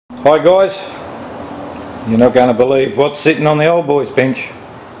Hi guys, you're not going to believe what's sitting on the old boy's bench.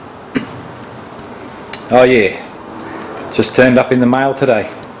 Oh yeah, just turned up in the mail today.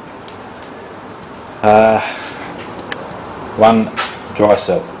 One dry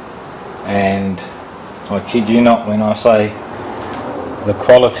cell, and I kid you not when I say the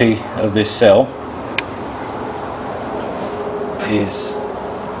quality of this cell is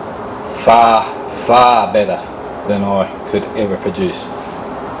far better than I could ever produce.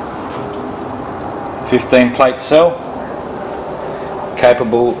 15 plate cell,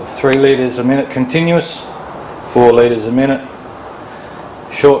 capable of 3 litres a minute continuous, 4 litres a minute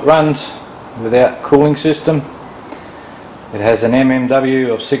short runs without cooling system. It has an MMW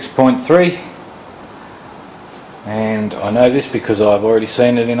of 6.3, and I know this because I've already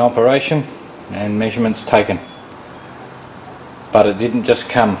seen it in operation and measurements taken. But it didn't just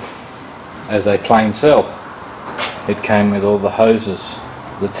come as a plain cell, it came with all the hoses,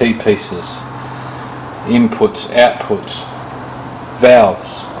 the T-pieces, inputs, outputs,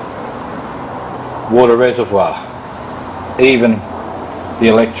 valves, water reservoir, even the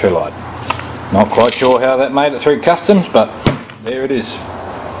electrolyte. Not quite sure how that made it through customs, but there it is.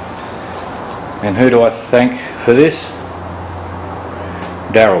 And who do I thank for this?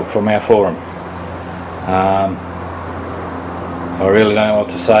 Darrell from our forum. I really don't know what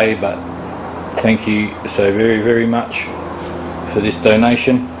to say, but thank you so very much for this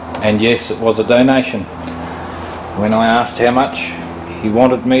donation. And yes, it was a donation. When I asked how much he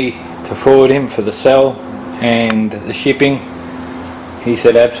wanted me to forward him for the cell and the shipping, he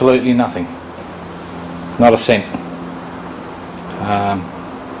said absolutely nothing, not a cent.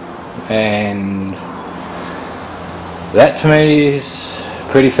 And that to me is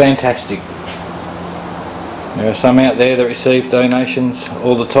pretty fantastic. There are some out there that receive donations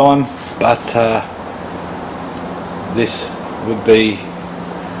all the time, but this would be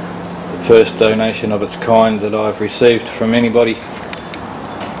the first donation of its kind that I've received from anybody,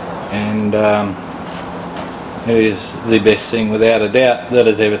 and it is the best thing without a doubt that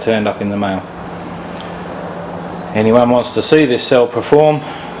has ever turned up in the mail. Anyone wants to see this cell perform,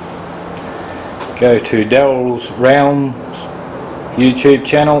 go to Darrell's Realms YouTube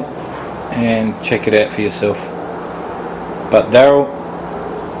channel and check it out for yourself. But Darrell,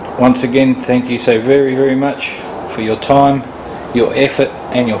 once again, thank you so very much for your time, your effort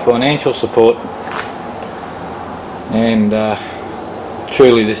and your financial support, and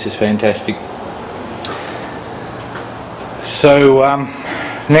truly this is fantastic. So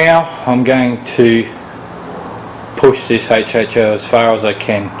now I'm going to push this HHO as far as I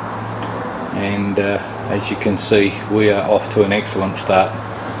can, and as you can see, we are off to an excellent start.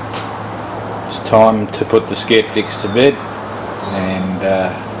 It's time to put the skeptics to bed and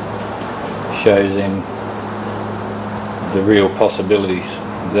show them the real possibilities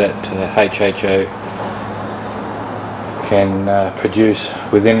that HHO can produce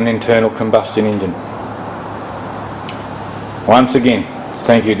within an internal combustion engine. Once again,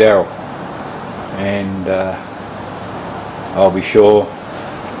 thank you Darrell, and I'll be sure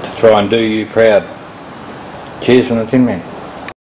to try and do you proud. Cheers from the Tin Man.